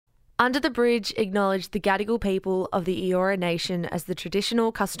Under the Bridge acknowledged the Gadigal people of the Eora Nation as the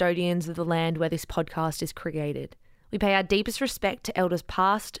traditional custodians of the land where this podcast is created. We pay our deepest respect to elders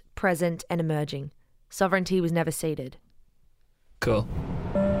past, present and emerging. Sovereignty was never ceded. Cool.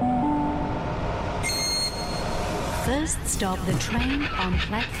 First stop, the train on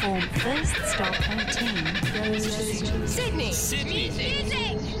platform. First stop, 13. Sydney.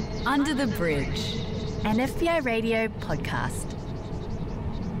 Music. Under the Bridge, an FBI radio podcast.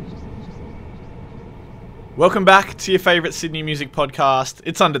 Welcome back to your favourite Sydney music podcast.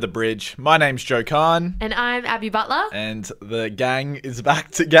 It's Under the Bridge. My name's Joe Kahn. And I'm Abby Butler. And the gang is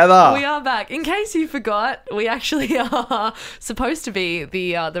back together. We are back. In case you forgot, we actually are supposed to be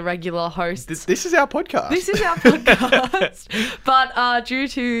the regular hosts. This is our podcast. This is our podcast. But due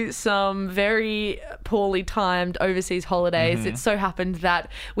to some very poorly timed overseas holidays, it so happened that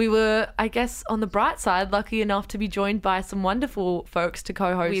we were, I guess, on the bright side, lucky enough to be joined by some wonderful folks to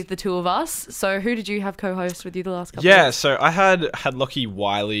co-host with the two of us. So who did you have co-host with you the last couple of weeks? So I had Lockie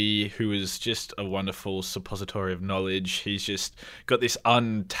Wiley, who is just a wonderful suppository of knowledge. He's just got this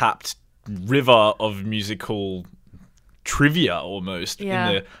untapped river of musical trivia almost in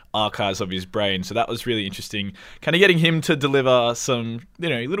the archives of his brain. So that was really interesting. Kind of getting him to deliver some,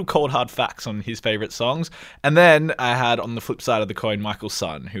 little cold hard facts on his favourite songs. And then I had on the flip side of the coin Michael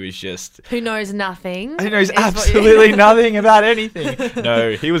Sun, who is just... Who knows nothing. Who knows absolutely nothing about anything.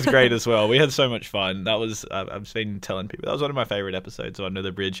 No, he was great as well. We had so much fun. That was, I've been telling people, that was one of my favourite episodes of Under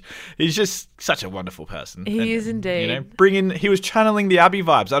the Bridge. He's just such a wonderful person. He is indeed. He was channeling the Abby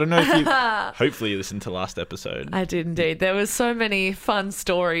vibes. I don't know if you hopefully listened to last episode. I did indeed. There was so many fun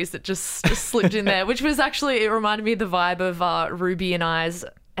stories that just slipped in there, which was actually, it reminded me of the vibe of Ruby and I's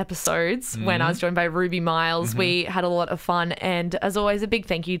episodes when I was joined by Ruby Miles. We had a lot of fun, and as always, a big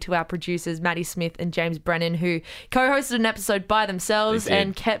thank you to our producers Maddie Smith and James Brennan, who co-hosted an episode by themselves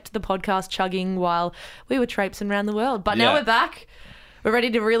and kept the podcast chugging while we were traipsing around the world. But now we're back. We're ready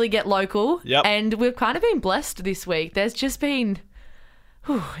to really get local, and we've kind of been blessed this week. There's just been...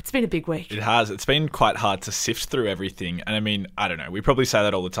 it's been a big week. It has. It's been quite hard to sift through everything. And I mean, I don't know. We probably say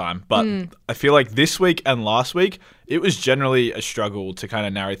that all the time. But I feel like this week and last week, it was generally a struggle to kind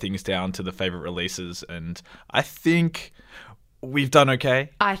of narrow things down to the favourite releases. And I think we've done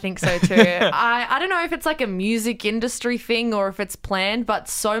okay. I think so too. I don't know if it's like a music industry thing or if it's planned, but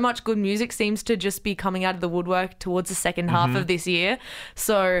so much good music seems to just be coming out of the woodwork towards the second half of this year.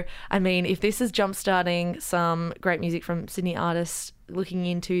 So, I mean, if this is jumpstarting some great music from Sydney artists looking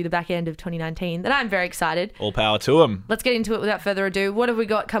into the back end of 2019, then I'm very excited. All power to them. Let's get into it without further ado. What have we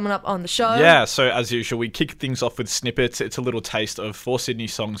got coming up on the show? Yeah, so as usual, we kick things off with snippets. It's a little taste of 4 Sydney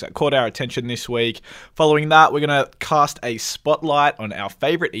songs that caught our attention this week. Following that, we're going to cast a spotlight on our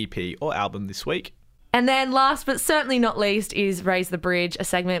favourite EP or album this week. And then last but certainly not least is Raise the Bridge, a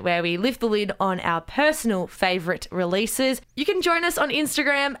segment where we lift the lid on our personal favourite releases. You can join us on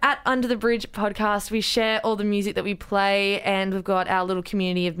Instagram at Under the Bridge Podcast. We share all the music that we play, and we've got our little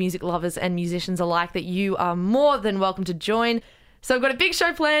community of music lovers and musicians alike that you are more than welcome to join. So we've got a big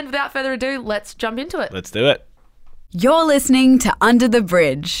show planned. Without further ado, let's jump into it. Let's do it. You're listening to Under the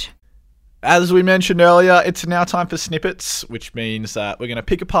Bridge. As we mentioned earlier, it's now time for snippets, which means that we're going to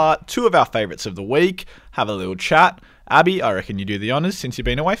pick apart 2 of our favourites of the week, have a little chat. Abby, I reckon you do the honours since you've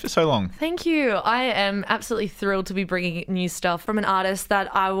been away for so long. Thank you. I am absolutely thrilled to be bringing new stuff from an artist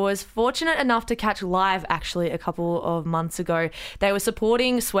that I was fortunate enough to catch live actually a couple of months ago. They were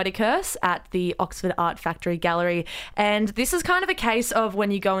supporting Sweater Curse at the Oxford Art Factory Gallery, and this is kind of a case of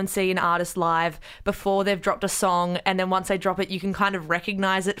when you go and see an artist live before they've dropped a song, and then once they drop it, you can kind of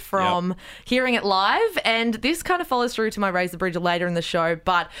recognise it from hearing it live, and this kind of follows through to my Raise the Bridge later in the show.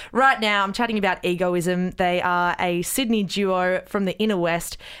 But right now I'm chatting about Egoism. They are a Sydney duo from the inner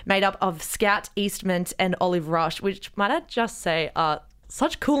west made up of Scout Eastman and Olive Rush, which might I just say are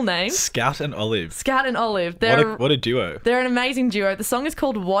such cool names. Scout and Olive. Scout and Olive. What a duo. They're an amazing duo. The song is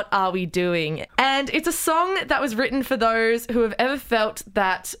called What Are We Doing? And it's a song that was written for those who have ever felt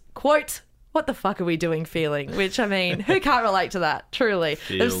that, quote, what the fuck are we doing feeling? Which, I mean, who can't relate to that, truly?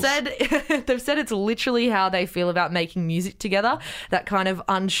 They've said it's literally how they feel about making music together, that kind of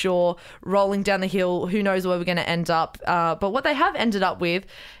unsure, rolling down the hill, who knows where we're going to end up. But what they have ended up with,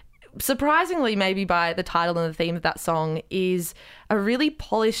 surprisingly maybe by the title and the theme of that song, is a really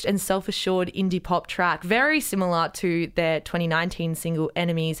polished and self-assured indie pop track, very similar to their 2019 single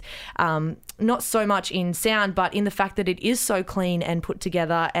Enemies. Not so much in sound, but in the fact that it is so clean and put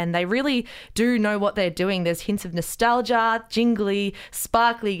together, and they really do know what they're doing. There's hints of nostalgia, jingly,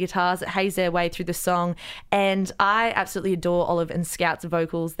 sparkly guitars that haze their way through the song, and I absolutely adore Olive and Scout's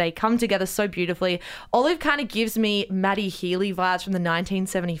vocals. They come together so beautifully. Olive kind of gives me Maddie Healy vibes from the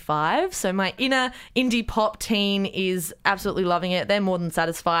 1975, so my inner indie pop teen is absolutely loving it. They're more than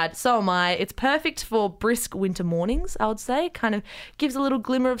satisfied. So am I. It's perfect for brisk winter mornings, I would say. Kind of gives a little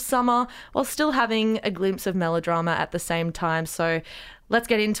glimmer of summer while still having a glimpse of melodrama at the same time. So let's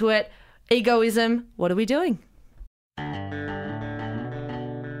get into it. Egoism, what are we doing?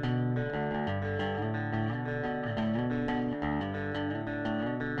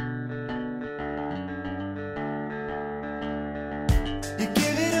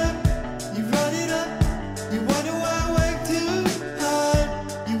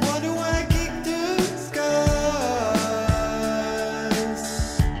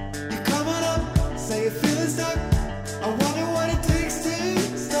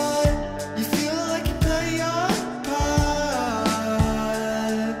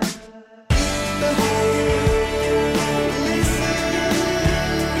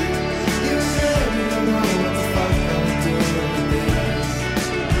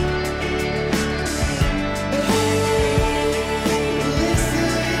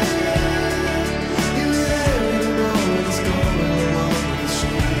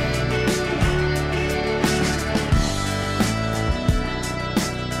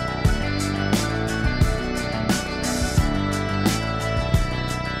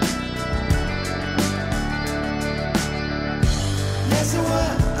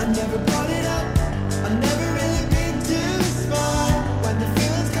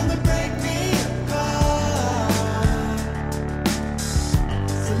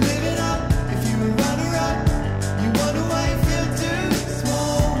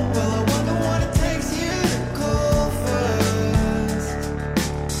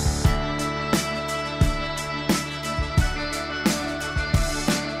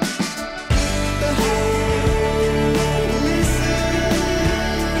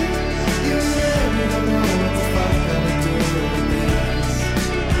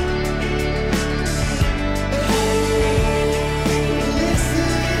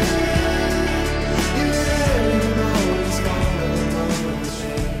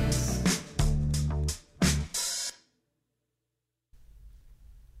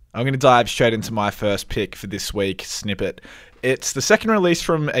 I'm going to dive straight into my first pick for this week, Snippet. It's the second release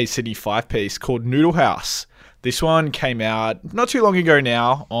from a Sydney 5-piece called Noodle House. This one came out not too long ago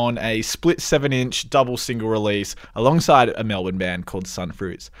now on a split 7-inch double single release alongside a Melbourne band called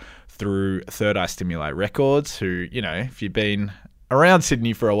Sunfruits through Third Eye Stimuli Records, who, you know, if you've been around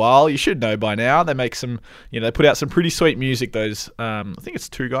Sydney for a while, you should know by now. They make some, they put out some pretty sweet music. Those, I think it's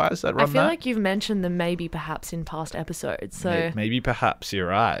two guys that run that. I feel like you've mentioned them maybe perhaps in past episodes. So maybe perhaps, you're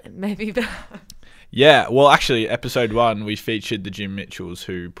right. Maybe. Yeah, well, actually, episode 1, we featured the Jim Mitchells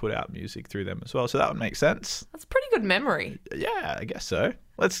who put out music through them as well, so that would make sense. That's pretty good memory. Yeah, I guess so.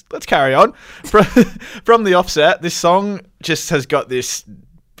 Let's carry on. From the offset, this song just has got this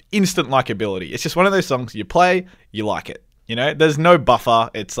instant likability. It's just one of those songs you play, you like it. There's no buffer.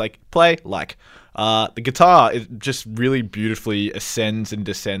 It's like play, like. The guitar, it just really beautifully ascends and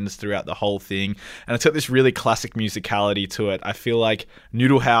descends throughout the whole thing, and it's got this really classic musicality to it. I feel like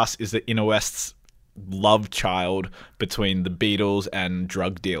Noodle House is the Inner West's love child between the Beatles and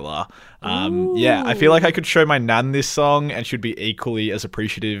Drug Dealer. Yeah, I feel like I could show my nan this song and she'd be equally as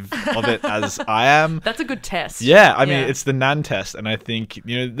appreciative of it as I am. That's a good test. Yeah, I mean, it's the nan test, and I think,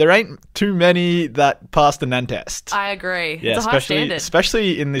 there ain't too many that pass the nan test. I agree. Yeah, it's a high standard.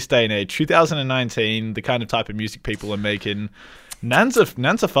 Especially in this day and age, 2019, the kind of type of music people are making. Nans are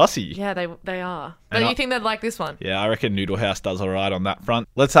fussy. Yeah, they are. But you think they'd like this one? Yeah, I reckon Noodle House does all right on that front.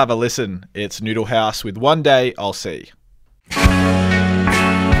 Let's have a listen. It's Noodle House with One Day I'll See.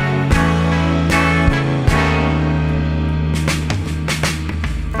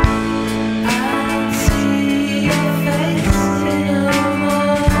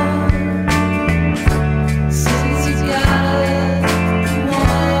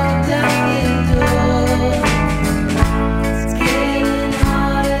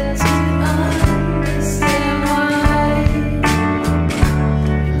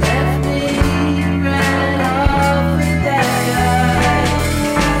 Left me right off with that guy.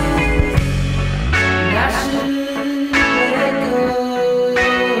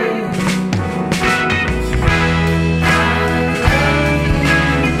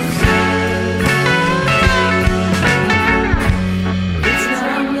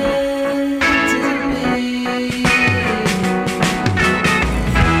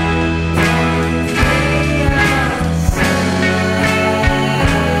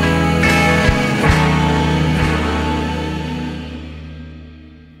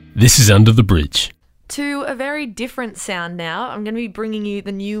 This is Under the Bridge. To a very different sound now. I'm going to be bringing you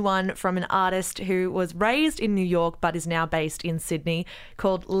the new one from an artist who was raised in New York but is now based in Sydney,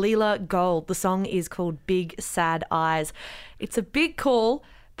 called Leela Gold. The song is called Big Sad Eyes. It's a big call,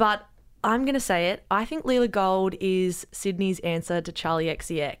 but I'm going to say it. I think Leela Gold is Sydney's answer to Charlie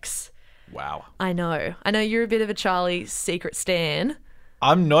XCX. Wow. I know you're a bit of a Charlie secret stan.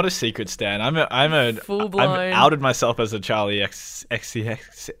 I'm not a secret stan. I'm full-blown. I've outed myself as a Charlie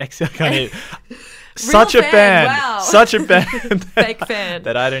XCX. I can't even. Real Such a fan, fan. wow. Such a fan. Fake fan.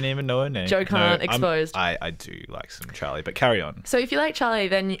 That I don't even know her name. Joke Hunt exposed. I do like some Charlie, but carry on. So if you like Charlie,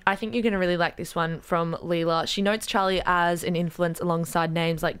 then I think you're going to really like this one from Leela. She notes Charlie as an influence alongside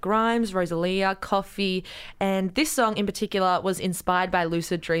names like Grimes, Rosalia, Coffee, and this song in particular was inspired by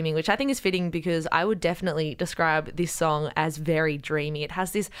lucid dreaming, which I think is fitting because I would definitely describe this song as very dreamy. It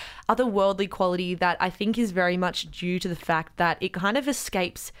has this otherworldly quality that I think is very much due to the fact that it kind of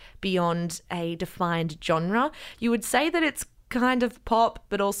escapes beyond a defined genre. You would say that it's kind of pop,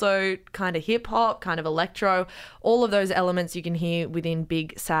 but also kind of hip hop, kind of electro. All of those elements you can hear within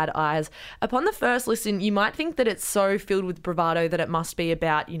Big Sad Eyes. Upon the first listen, you might think that it's so filled with bravado that it must be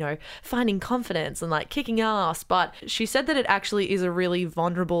about, finding confidence and like kicking ass. But she said that it actually is a really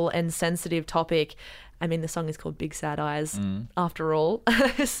vulnerable and sensitive topic. I mean, the song is called Big Sad Eyes, after all.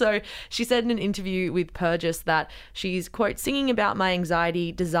 So she said in an interview with Purges that she's, quote, singing about my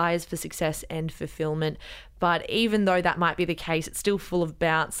anxiety, desires for success and fulfillment. But even though that might be the case, it's still full of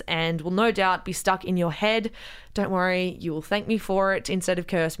bounce and will no doubt be stuck in your head. Don't worry, you will thank me for it instead of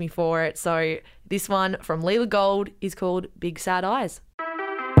curse me for it. So this one from Leela Gold is called Big Sad Eyes.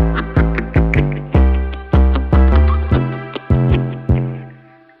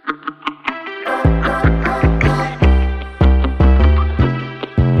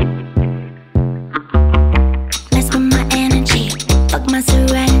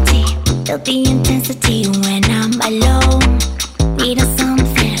 The intensity when I'm alone, needing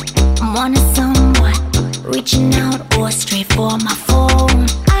something, wanting someone, reaching out or straight for my phone.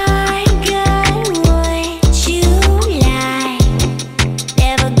 I got what you like,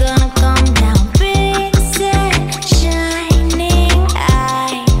 never gonna come down. Big set, shining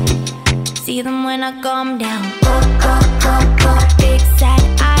eyes, see them when I come down. Big sad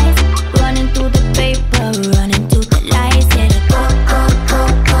eyes, running through the paper, running through the lies. Yeah,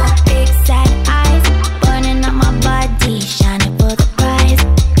 big sad eyes, burning up my body, shining for the prize.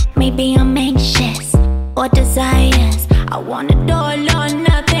 Maybe I'm anxious or desires, I want it all or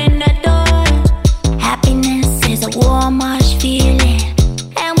nothing at all. Happiness is a warm, harsh feeling,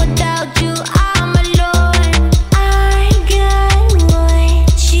 and without you I'm alone. I got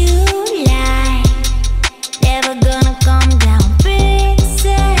what you like, never gonna come down. Big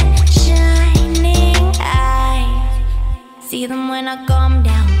sad, shining eyes, see them when I come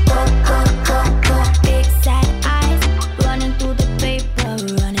down. Big sad eyes, running through the paper,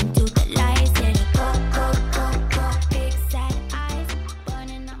 running through the lies. Big sad eyes,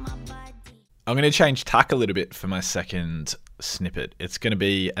 burning up my body. I'm going to change tack a little bit for my second snippet. It's going to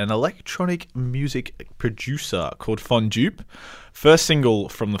be an electronic music producer called Fondupe. First single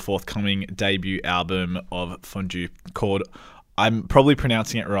from the forthcoming debut album of Fondupe called, I'm probably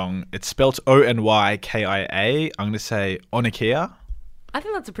pronouncing it wrong, it's spelt Onykia. I'm going to say Onykia. I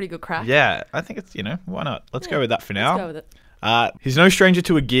think that's a pretty good crack. Yeah, I think it's, why not? Let's go with that for now. Let's go with it. He's no stranger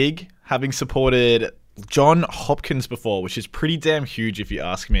to a gig, having supported John Hopkins before, which is pretty damn huge if you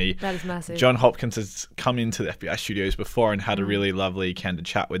ask me. That is massive. John Hopkins has come into the FBI studios before and had a really lovely candid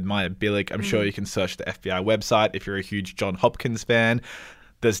chat with Maya Billick. I'm sure you can search the FBI website if you're a huge John Hopkins fan.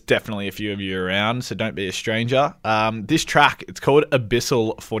 There's definitely a few of you around, so don't be a stranger. This track, it's called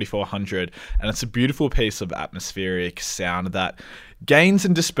Abyssal 4400, and it's a beautiful piece of atmospheric sound that gains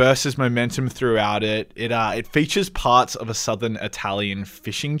and disperses momentum throughout it. It features parts of a southern Italian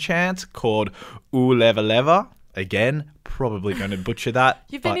fishing chant called U Leva Leva. Again, probably going to butcher that.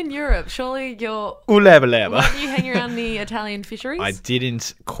 You've been in Europe. Surely you're... U Leva Leva. Why don't you hang around the Italian fisheries? I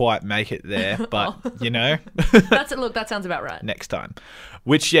didn't quite make it there, but, That's it. Look, that sounds about right. Next time.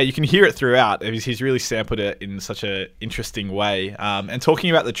 Which, yeah, you can hear it throughout. He's really sampled it in such an interesting way. And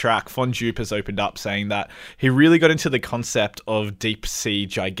talking about the track, Fondupe has opened up saying that he really got into the concept of deep sea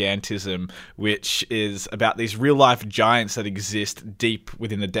gigantism, which is about these real-life giants that exist deep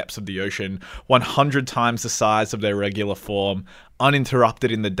within the depths of the ocean, 100 times the size of their regular form,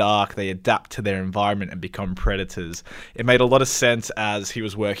 uninterrupted in the dark, they adapt to their environment and become predators. It made a lot of sense as he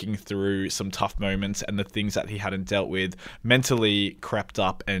was working through some tough moments and the things that he hadn't dealt with mentally crept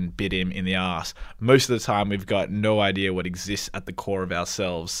up and bit him in the ass. Most of the time, we've got no idea what exists at the core of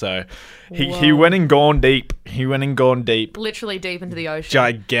ourselves. So he went and gone deep. He went and gone deep. Literally deep into the ocean.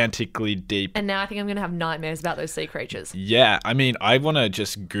 Gigantically deep. And now I think I'm going to have nightmares about those sea creatures. Yeah, I mean, I want to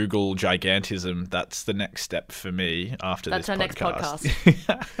just Google gigantism. That's the next step for me after That's this our podcast. next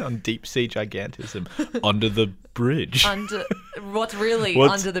podcast. On deep sea gigantism. Under the bridge. What's really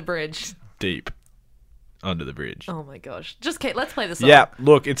What's under the bridge? Deep. Under the bridge. Oh my gosh. Let's play the song. Yeah,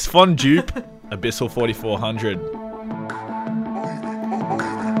 look, it's fun dupe. Abyssal 4400.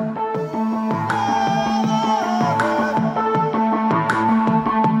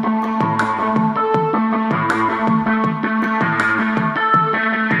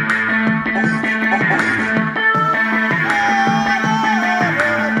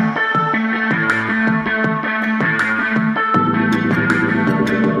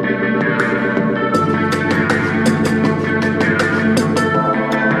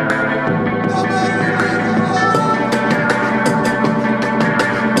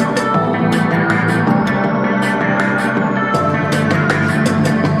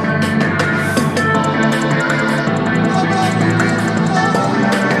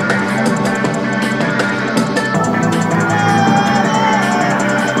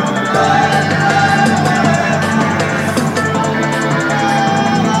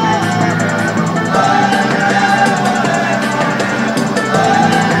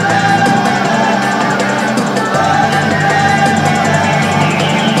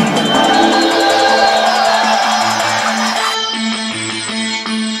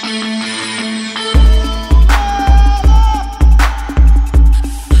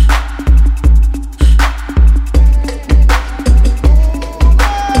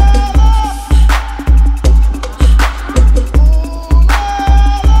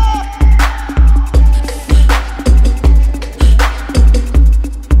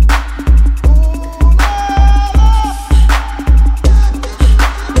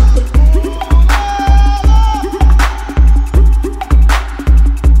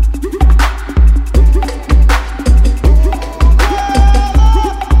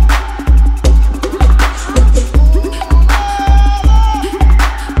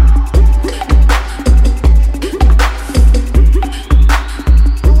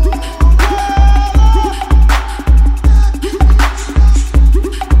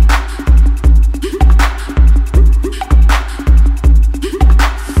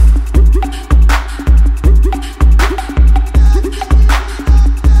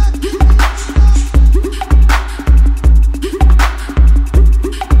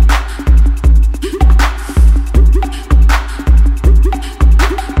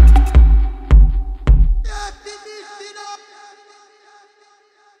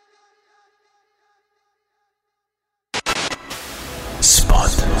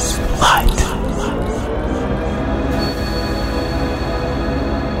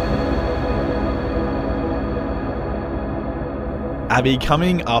 Abby,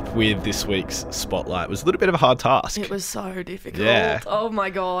 coming up with this week's Spotlight was a little bit of a hard task. It was so difficult. Yeah. Oh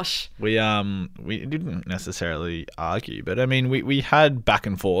my gosh. We didn't necessarily argue, but I mean we had back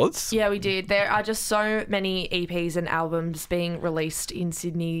and forths. Yeah, we did. There are just so many EPs and albums being released in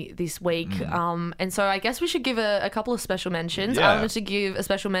Sydney this week. And so I guess we should give a couple of special mentions. Yeah. I wanted to give a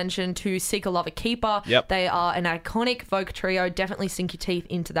special mention to Seek a Lover Keeper. Yep. They are an iconic folk trio. Definitely sink your teeth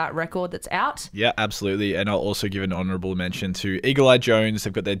into that record that's out. Yeah, absolutely. And I'll also give an honourable mention to Eagle Eye Jones.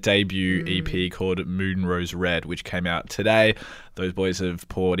 They've got their debut EP called Moon Rose Red, which came out today. Those boys have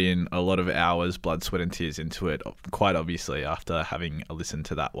poured in a lot of hours, blood, sweat and tears into it, quite obviously, after having a listen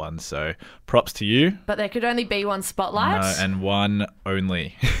to that one. So props to you. But there could only be one Spotlight. No, and one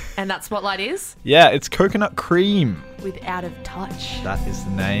only. And that Spotlight is? Yeah, it's Coconut Cream. With Out of Touch. That is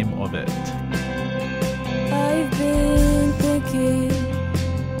the name of it. I've been thinking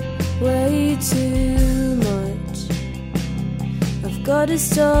way too much. I've got to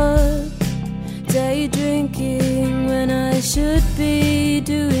stop day drinking when I should be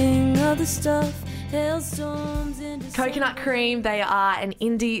doing other stuff. Hailstorms in December. Coconut Cream, they are an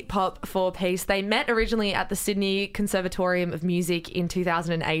indie pop four-piece. They met originally at the Sydney Conservatorium of Music in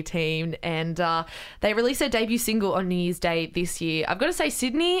 2018 and they released their debut single on New Year's Day this year. I've got to say,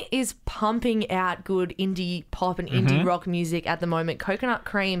 Sydney is pumping out good indie pop and indie rock music at the moment. Coconut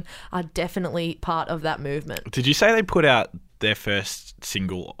Cream are definitely part of that movement. Did you say they put out their first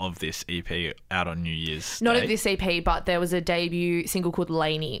single of this EP out on New Year's Not Day? of this EP, but there was a debut single called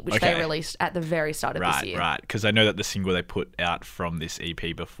Laney, which they released at the very start of this year. Right, because I know that the single they put out from this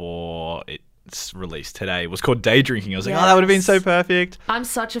EP before it's released today was called Day Drinking. I was like, oh, that would have been so perfect. I'm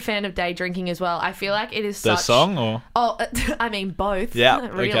such a fan of Day Drinking as well. I feel like it is The such... song or? Oh, I mean both. Yeah,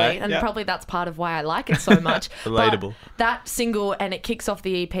 really. okay, And yeah. probably that's part of why I like it so much. Relatable. But that single, and it kicks off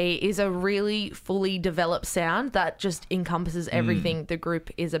the EP, is a really fully developed sound that just encompasses everything the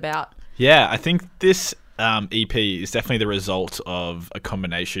group is about. Yeah, I think this EP is definitely the result of a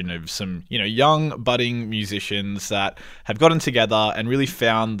combination of some, young budding musicians that have gotten together and really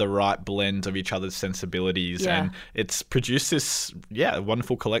found the right blend of each other's sensibilities. Yeah. And it's produced this,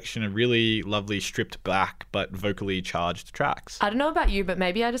 wonderful collection of really lovely stripped back but vocally charged tracks. I don't know about you, but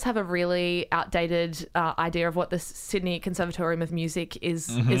maybe I just have a really outdated idea of what the Sydney Conservatorium of Music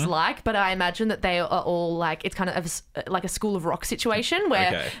is like. But I imagine that they are all like, it's kind of like a School of Rock situation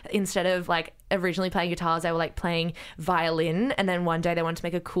where instead of like originally playing guitars, they were like playing violin, and then one day they wanted to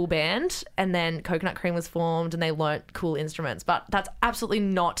make a cool band, and then Coconut Cream was formed and they learnt cool instruments. But that's absolutely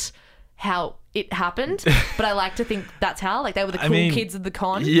not how it happened. But I like to think that's how, like, they were the cool kids of the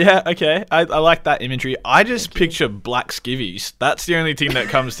con. Yeah, okay. I like that imagery. I just picture black skivvies. That's the only thing that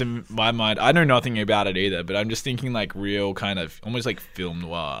comes to my mind. I know nothing about it either, but I'm just thinking like real kind of almost like film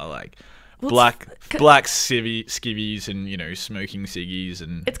noir, like black skivvies and, smoking ciggies.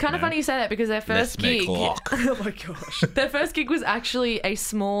 And it's kind of funny you say that because their first gig... oh my gosh. Their first gig was actually a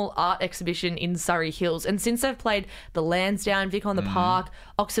small art exhibition in Surrey Hills. And since they've played the Lansdowne, Vic on the Park,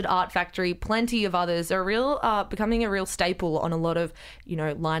 Oxford Art Factory, plenty of others, they're becoming a real staple on a lot of,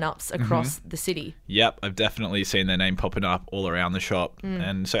 lineups across the city. Yep, I've definitely seen their name popping up all around the shop.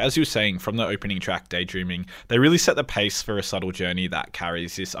 And so as you were saying, from the opening track, Daydreaming, they really set the pace for a subtle journey that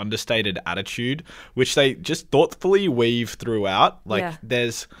carries this understated attitude, which they just thoughtfully weave throughout. Like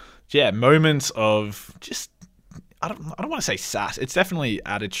there's moments of just I don't want to say sass. It's definitely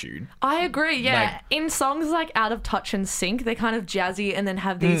attitude. I agree, yeah. Like, in songs like Out of Touch and Sync, they're kind of jazzy and then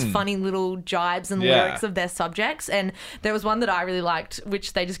have these funny little jibes and lyrics of their subjects. And there was one that I really liked,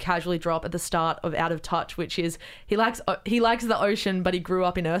 which they just casually drop at the start of Out of Touch, which is he likes the ocean, but he grew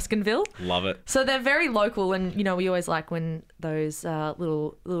up in Erskineville. Love it. So they're very local, and we always like when those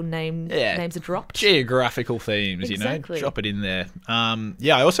little names are dropped. Geographical themes, Exactly. drop it in there.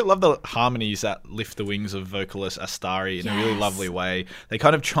 I also love the harmonies that lift the wings of vocalist Astari in a really lovely way. They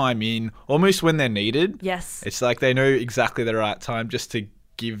kind of chime in almost when they're needed. Yes. It's like they know exactly the right time just to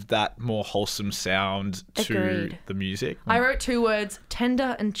give that more wholesome sound to Agreed. the music. I wrote 2 words,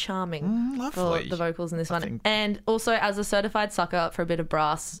 tender and charming, lovely. for the vocals in this one. And also, as a certified sucker for a bit of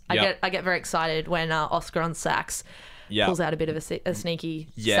brass, I get very excited when Oscar on sax pulls out a bit of a sneaky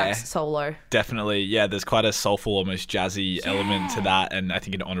sax solo. Definitely. Yeah, there's quite a soulful, almost jazzy element to that. And I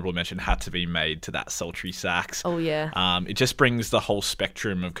think an honourable mention had to be made to that sultry sax. Oh, yeah. It just brings the whole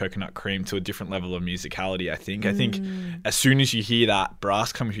spectrum of Coconut Cream to a different level of musicality, I think. I think as soon as you hear that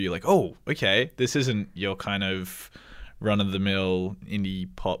brass come through, you're like, oh, okay, this isn't your kind of run-of-the-mill indie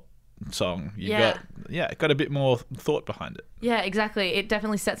pop song. Got a bit more thought behind it. Yeah, exactly. It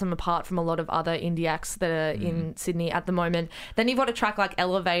definitely sets them apart from a lot of other indie acts that are in Sydney at the moment. Then you've got a track like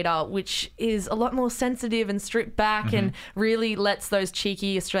Elevator, which is a lot more sensitive and stripped back and really lets those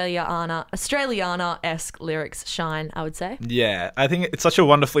cheeky Australiana-esque lyrics shine, I would say. Yeah, I think it's such a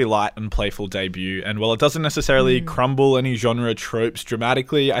wonderfully light and playful debut. And while it doesn't necessarily crumble any genre tropes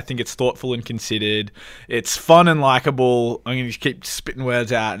dramatically, I think it's thoughtful and considered. It's fun and likable. I'm going to keep spitting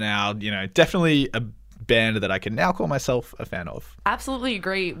words out now. Definitely a band that I can now call myself a fan of. Absolutely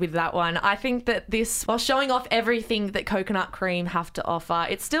agree with that one. I think that this, while showing off everything that Coconut Cream have to offer,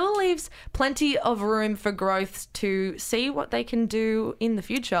 it still leaves plenty of room for growth to see what they can do in the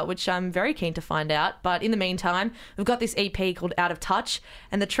future, which I'm very keen to find out. But in the meantime, we've got this EP called Out of Touch,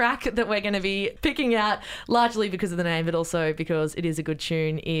 and the track that we're going to be picking out, largely because of the name, but also because it is a good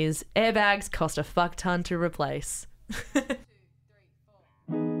tune, is Airbags Cost a Fuck Ton to Replace. 2, 3,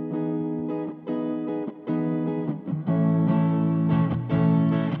 4.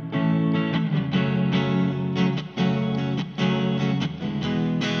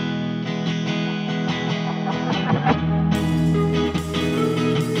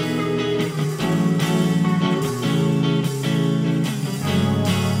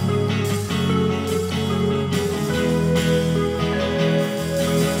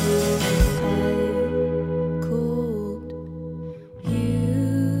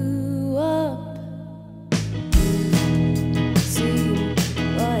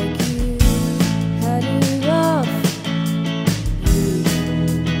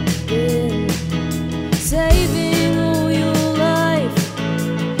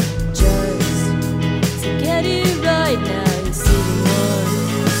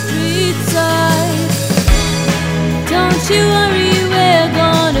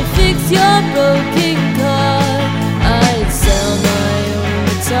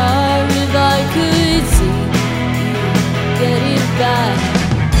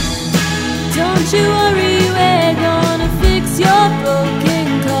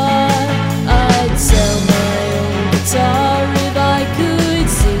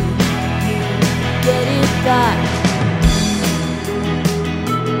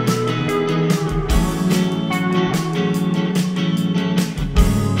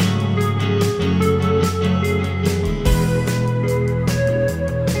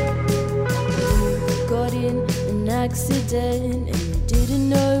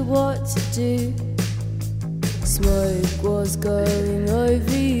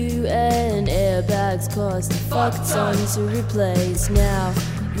 bags cost a fuck ton to replace. Now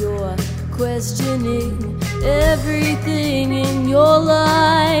you're questioning everything in your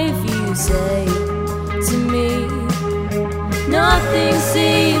life. You say to me, nothing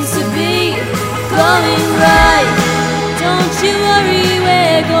seems to be going right. Don't you worry,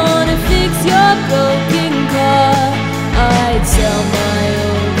 we're gonna fix your broken car. I'd sell my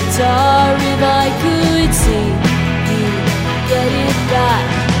own guitar if I could see you get it back.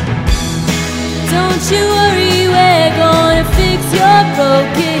 Don't you worry, we're gonna fix your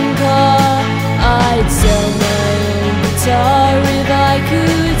broken car. I'd sell my own guitar if I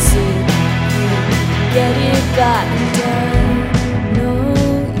could see you get it back. And I know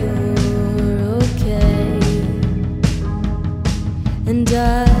you're okay, and I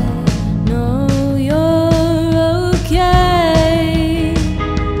know you're okay.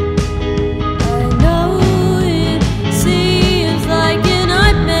 I know it seems like a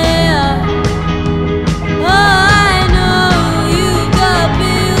nightmare. I know you've got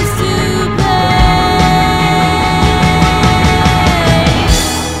bills to pay.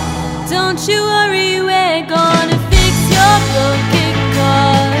 Don't you worry, we're gonna fix your broken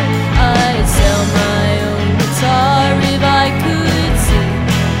car. I'd sell my own guitar if I could see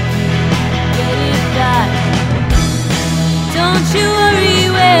get it back. Don't you worry,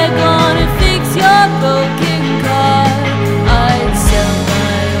 we're gonna fix your broken car. I'd sell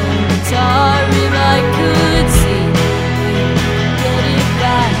my own guitar if I could see get it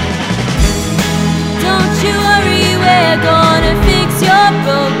back. Don't you worry, we're gonna fix your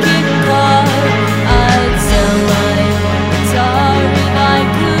broken car. I'd sell my own guitar if I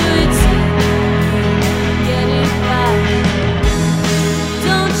could see get it back.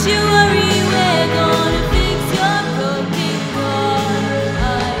 Don't you worry, we're gonna fix your broken car.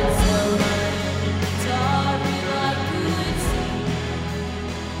 I'd sell my own guitar if I could see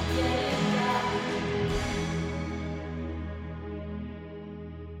get it back.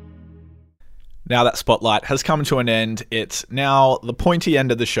 Now that spotlight has come to an end, it's now the pointy end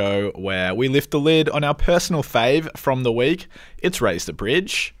of the show where we lift the lid on our personal fave from the week. It's Raise the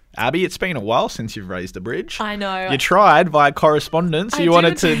Bridge. Abby, it's been a while since you've raised the bridge. I know. You tried via correspondence. I You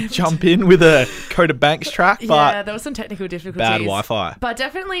wanted to did. jump in with a Coda Banks track, Yeah, but there were some technical difficulties. bad Wi-Fi. But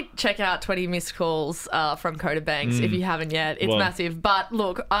definitely check out 20 Missed Calls from Coda Banks if you haven't yet. It's Well. massive. But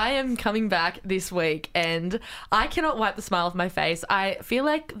look, I am coming back this week and I cannot wipe the smile off my face. I feel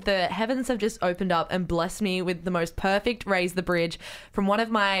like the heavens have just opened up and blessed me with the most perfect Raise the Bridge from one of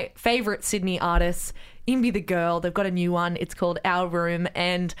my favourite Sydney artists, Imbi the Girl. They've got a new one. It's called Our Room,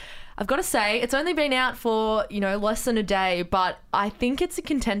 and I've got to say, it's only been out for, less than a day, but I think it's a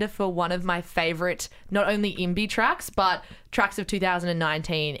contender for one of my favourite, not only Imbi tracks, but tracks of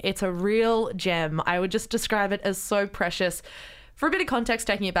 2019. It's a real gem. I would just describe it as so precious. For a bit of context,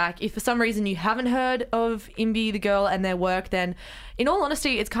 taking it back, if for some reason you haven't heard of Imbi the Girl and their work, then in all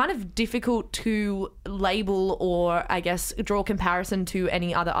honesty, it's kind of difficult to label or, I guess, draw comparison to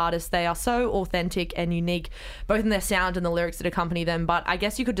any other artists. They are so authentic and unique, both in their sound and the lyrics that accompany them. But I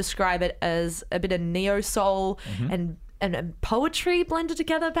guess you could describe it as a bit of neo-soul and poetry blended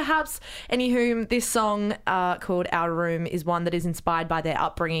together, perhaps. Anywho, this song called Our Room is one that is inspired by their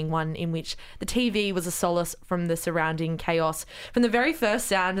upbringing, one in which the TV was a solace from the surrounding chaos. From the very first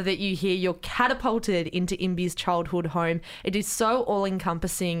sound that you hear, you're catapulted into Imbi's childhood home. It is so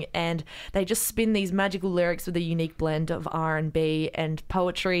all-encompassing, and they just spin these magical lyrics with a unique blend of R&B and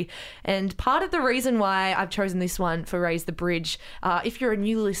poetry. And part of the reason why I've chosen this one for Raise the Bridge, if you're a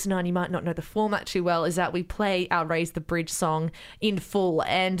new listener and you might not know the format too well, is that we play our Raise the Bridge song in full,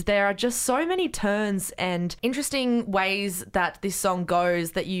 and there are just so many turns and interesting ways that this song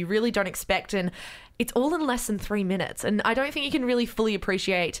goes that you really don't expect, and it's all in less than 3 minutes, and I don't think you can really fully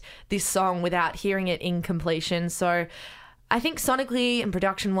appreciate this song without hearing it in completion. So I think sonically and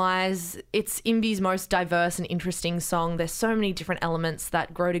production-wise, it's Imbi's most diverse and interesting song. There's so many different elements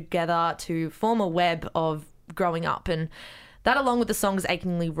that grow together to form a web of growing up, and that, along with the song's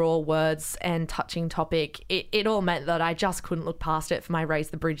achingly raw words and touching topic, it all meant that I just couldn't look past it for my Raise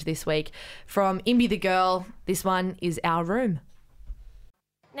the Bridge this week. From Imbi the Girl, this one is Our Room.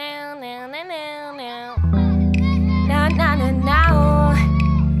 Now, now, now, now, now. Now, now, now, now.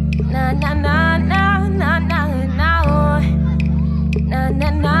 Now, now, now, now, now, now, now. Now,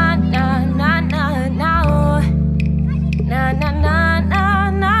 now, now, now, now, now, now. Now, now, now, now,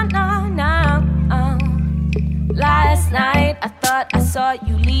 now, now, now. Last night I thought I saw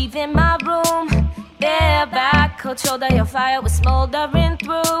you leaving my room. Bareback, cold shoulder, your fire was smoldering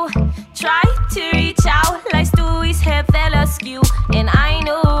through. Tried to reach out like Stewie's hair fell askew, and I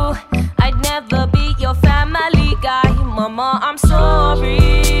knew I'd never be your family guy. Mama, I'm sorry.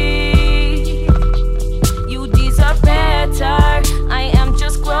 better. I am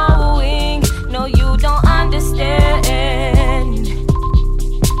just growing. No, you don't understand.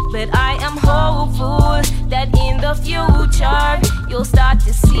 But I am hopeful that in the future you'll start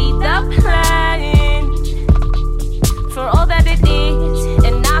to see the plan for all that it is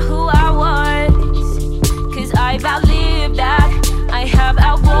and not who I was. 'Cause I've outlived that, I have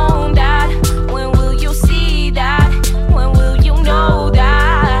outgrown that. When will you see that? When will you know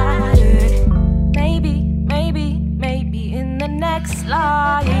that? Maybe, maybe, maybe in the next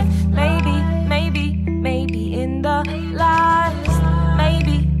life. Maybe, maybe, maybe in the last.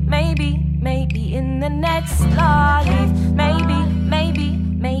 Maybe, maybe, maybe in the next life. Maybe, maybe,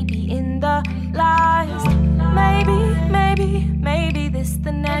 maybe in the last. Maybe, maybe, maybe this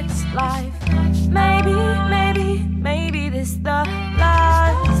the next life. Maybe, maybe, maybe this the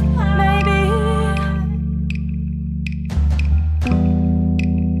last. Maybe.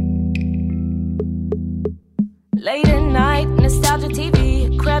 Late at night, nostalgia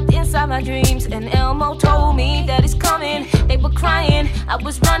TV crept inside my dreams, and Elmo told me that it's coming. They were crying, I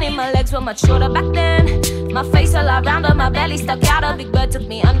was running, my legs were much shorter back then. My face a lot rounder, my belly stuck out. A big bird took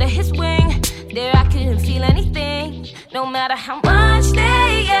me under his wing. There I couldn't feel anything, no matter how much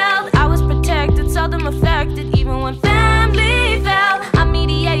they yelled. I was protected, seldom affected, even when family fell. I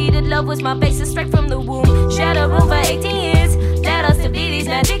mediated, love was my basis straight from the womb. Shared a room for 18 years, led us to be these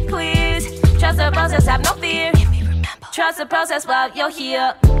magic queers. Trust the process, have no fear. Trust the process while you're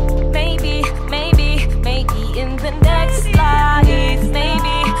here. Maybe, maybe, maybe in the next life. Maybe,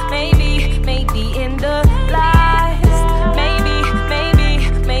 maybe, maybe in the last. Maybe, maybe,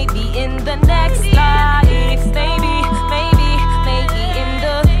 maybe in the next life. Maybe, maybe, maybe in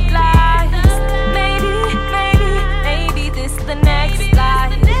the last. Maybe, maybe, maybe this the next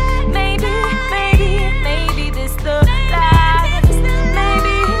life. Maybe, maybe, maybe this the last.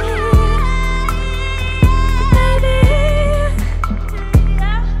 Maybe.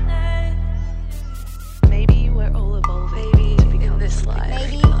 Maybe we're all evolving to become this life.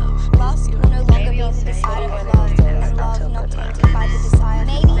 Maybe lust will no longer be the desire of love, and love not be identified with desire.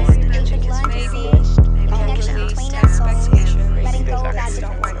 Maybe we should learn to see connection between our souls, letting go of that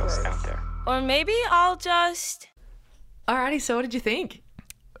difference. Or maybe I'll just. Alrighty, so what did you think?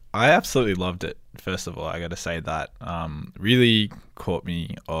 I absolutely loved it. First of all, I got to say that really caught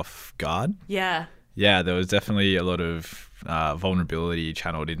me off guard. Yeah. Yeah, there was definitely a lot of vulnerability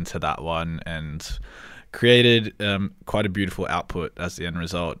channeled into that one and created quite a beautiful output as the end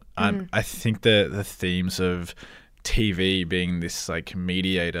result. I think the themes of TV being this like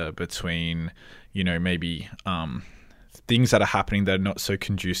mediator between, you know, maybe things that are happening that are not so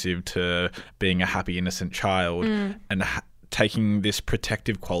conducive to being a happy, innocent child and taking this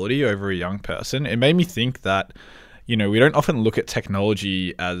protective quality over a young person. It made me think that, you know, we don't often look at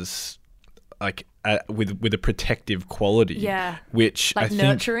technology as like with a protective quality, Yeah. which Like I think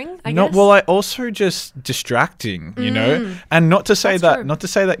nurturing, I not guess? well. I also just distracting, you know, and not to say That's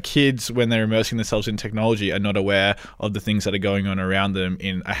true. that kids when they're immersing themselves in technology are not aware of the things that are going on around them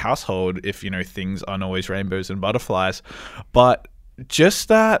in a household. If you know things aren't always rainbows and butterflies, but just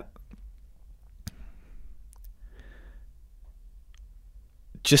that.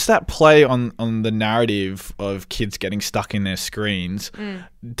 Just that play on the narrative of kids getting stuck in their screens,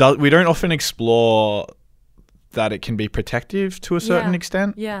 we don't often explore that it can be protective to a certain Yeah.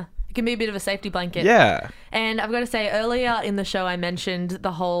 extent. Yeah. It can be a bit of a safety blanket. Yeah. And I've got to say, earlier in the show, I mentioned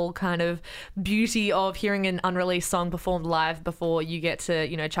the whole kind of beauty of hearing an unreleased song performed live before you get to,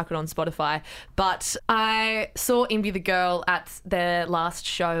 you know, chuck it on Spotify. But I saw Imbi the Girl at their last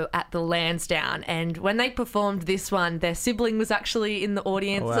show at the Lansdowne. And when they performed this one, their sibling was actually in the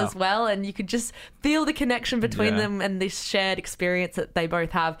audience wow. as well. And you could just feel the connection between Yeah. them and this shared experience that they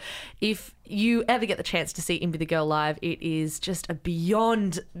both have. If you ever get the chance to see Imbi the Girl live, it is just a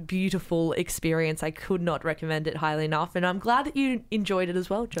beyond beautiful experience. I could not recommend it highly enough, and I'm glad that you enjoyed it as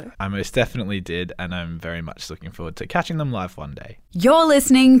well, Joe. I most definitely did, and I'm very much looking forward to catching them live one day. You're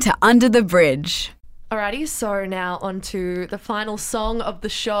listening to Under the Bridge. Alrighty, so now on to the final song of the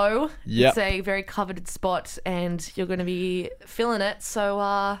show. Yep. It's a very coveted spot, and you're going to be feeling it, so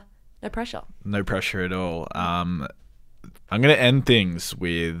no pressure. No pressure at all. I'm going to end things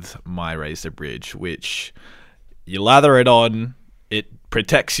with My Razor Bridge, which you lather it on, it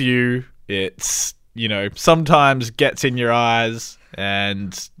protects you, it's, you know, sometimes gets in your eyes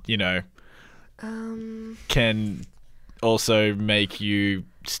and, you know, can also make you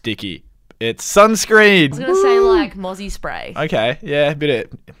sticky. It's sunscreen. I was going to say like Mozzie spray. Okay, yeah, a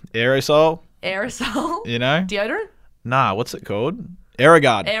bit of aerosol, Aerosol. you know? Deodorant? Nah, what's it called?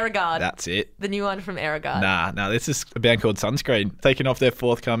 Eragard. Eragard. That's it. The new one from Eragard. Nah, this is a band called Sunscreen, taking off their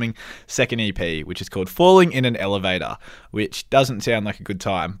forthcoming second EP, which is called Falling in an Elevator, which doesn't sound like a good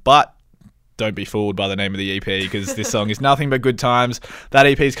time, but don't be fooled by the name of the EP because this song is nothing but good times. That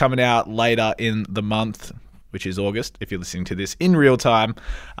EP is coming out later in the month, which is August, if you're listening to this in real time.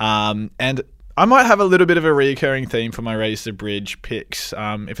 And I might have a little bit of a reoccurring theme for my Raise the Bridge picks,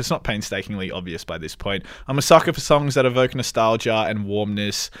 if it's not painstakingly obvious by this point. I'm a sucker for songs that evoke nostalgia and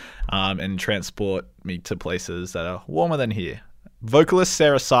warmness and transport me to places that are warmer than here. Vocalist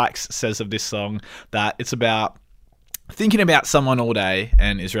Sarah Sykes says of this song that it's about thinking about someone all day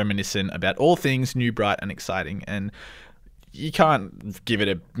and is reminiscent about all things new, bright, and exciting. And you can't give it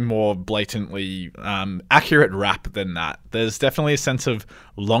a more blatantly accurate rap than that. There's definitely a sense of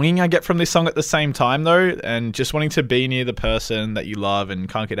longing I get from this song at the same time, though, and just wanting to be near the person that you love and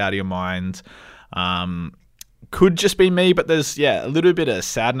can't get out of your mind. Could just be me, but there's, a little bit of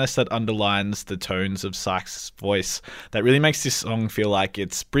sadness that underlines the tones of Sykes' voice that really makes this song feel like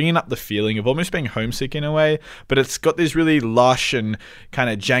it's bringing up the feeling of almost being homesick in a way, but it's got these really lush and kind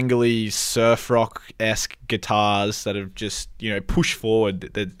of jangly surf rock-esque guitars that have just, pushed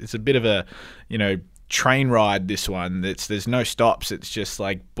forward. It's a bit of a, train ride, this one. There's no stops. It's just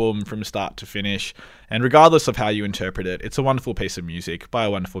like boom from start to finish. And regardless of how you interpret it, it's a wonderful piece of music by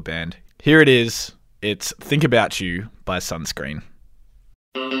a wonderful band. Here it is. It's Think About You by Sunscreen.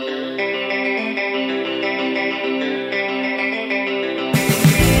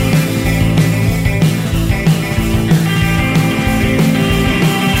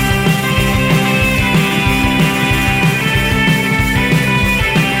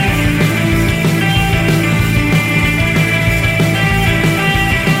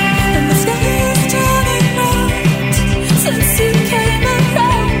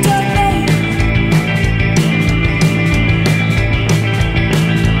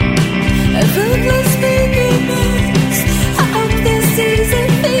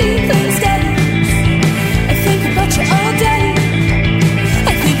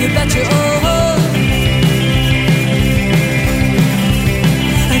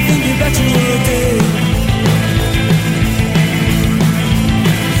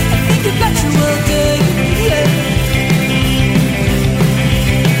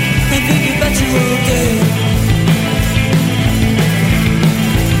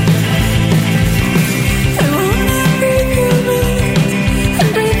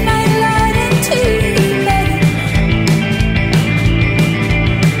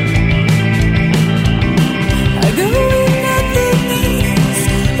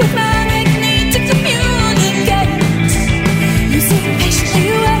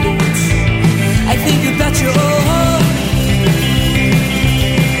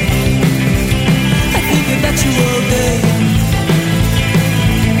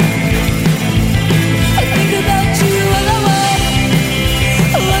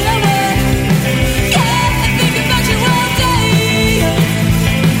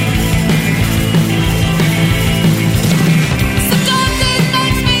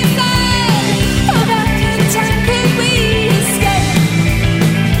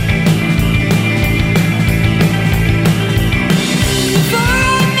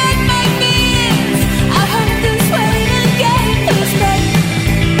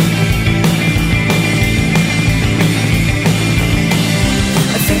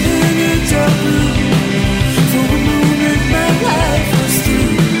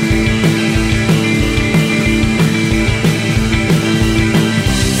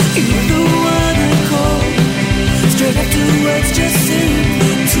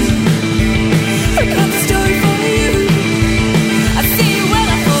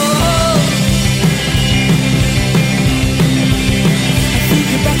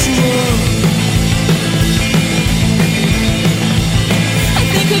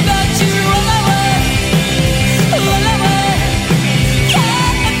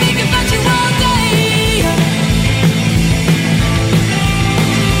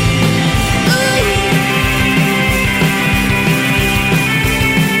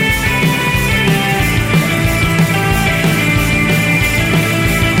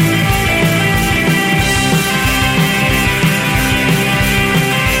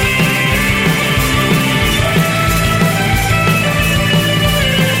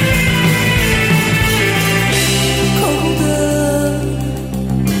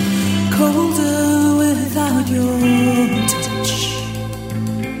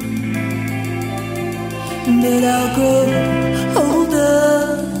 But I'll grow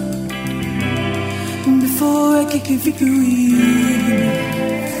older before I can give you in.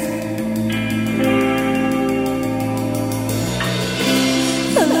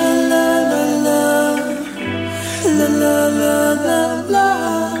 la,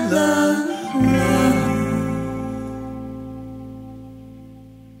 la, la, la.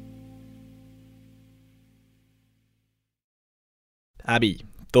 Abby,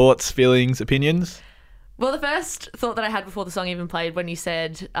 thoughts, feelings, opinions? Well, the first thought that I had before the song even played, when you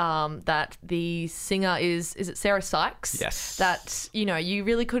said that the singer is it Sarah Sykes? Yes. That, you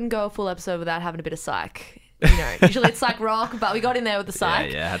really couldn't go a full episode without having a bit of psych. Usually it's psych rock, but we got in there with the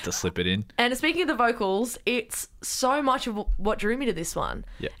psych. Yeah, had to slip it in. And speaking of the vocals, it's so much of what drew me to this one.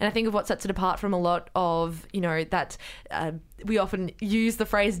 Yeah. And I think of what sets it apart from a lot of, that we often use the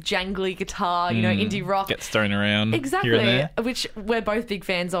phrase jangly guitar, indie rock. Gets thrown around Exactly, here and there. which we're both big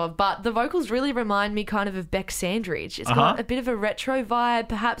fans of. But the vocals really remind me kind of Beck Sandridge. It's got a bit of a retro vibe,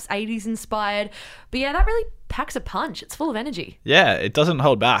 perhaps 80s inspired. But yeah, that really packs a punch. It's full of energy. Yeah, it doesn't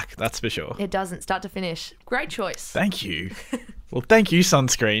hold back, that's for sure. It doesn't, start to finish. Great choice. Thank you. Well, thank you,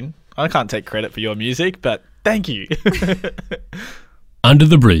 Sunscreen. I can't take credit for your music, but thank you. Under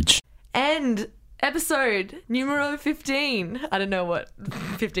the Bridge. And episode numero 15. I don't know what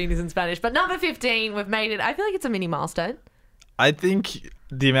 15 is in Spanish, but number 15, we've made it. I feel like it's a mini milestone. I think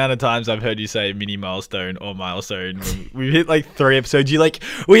the amount of times I've heard you say mini milestone or milestone, we've hit like 3 episodes. You're like,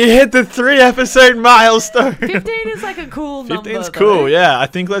 we hit the 3-episode milestone. 15 is like a cool number. 15's though. cool, yeah. I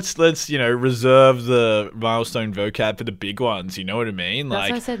think let's reserve the milestone vocab for the big ones. You know what I mean?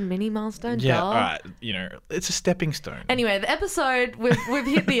 That's why I said mini milestone. yeah, duh. all right. It's a stepping stone. Anyway, the episode, we've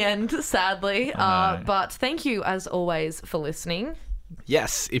hit the end, sadly. But thank you, as always, for listening.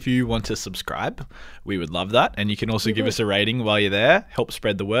 Yes, if you want to subscribe, we would love that. And you can also give us a rating while you're there. Help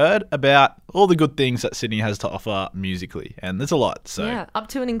spread the word about all the good things that Sydney has to offer musically. And there's a lot. So Yeah, up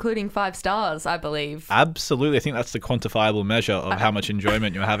to and including 5 stars, I believe. absolutely. I think that's the quantifiable measure of how much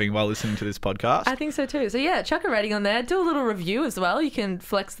enjoyment you're having while listening to this podcast. I think so too. So yeah, chuck a rating on there. Do a little review as well. You can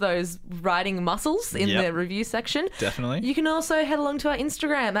flex those writing muscles in Yep. the review section. Definitely. You can also head along to our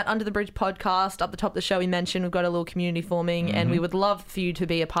Instagram at Under the Bridge Podcast. Up the top of the show we mentioned we've got a little community forming and we would love for you to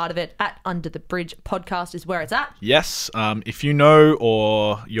be a part of it. At Under the Bridge Podcast is where it's at. Yes, if you know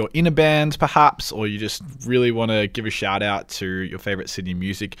or you're in a band perhaps, or you just really want to give a shout out to your favourite Sydney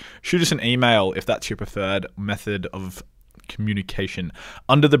music, shoot us an email if that's your preferred method of communication.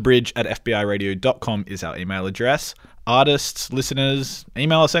 underthebridge@fbiradio.com is our email address. Artists, listeners,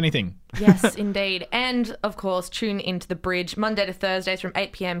 email us anything. Yes, indeed. And, of course, tune into The Bridge Monday to Thursdays from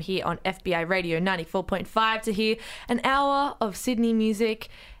 8 p.m. here on FBI Radio 94.5 to hear an hour of Sydney music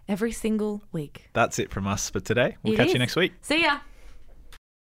every single week. That's it from us for today. We'll It catch is. you next week. See ya.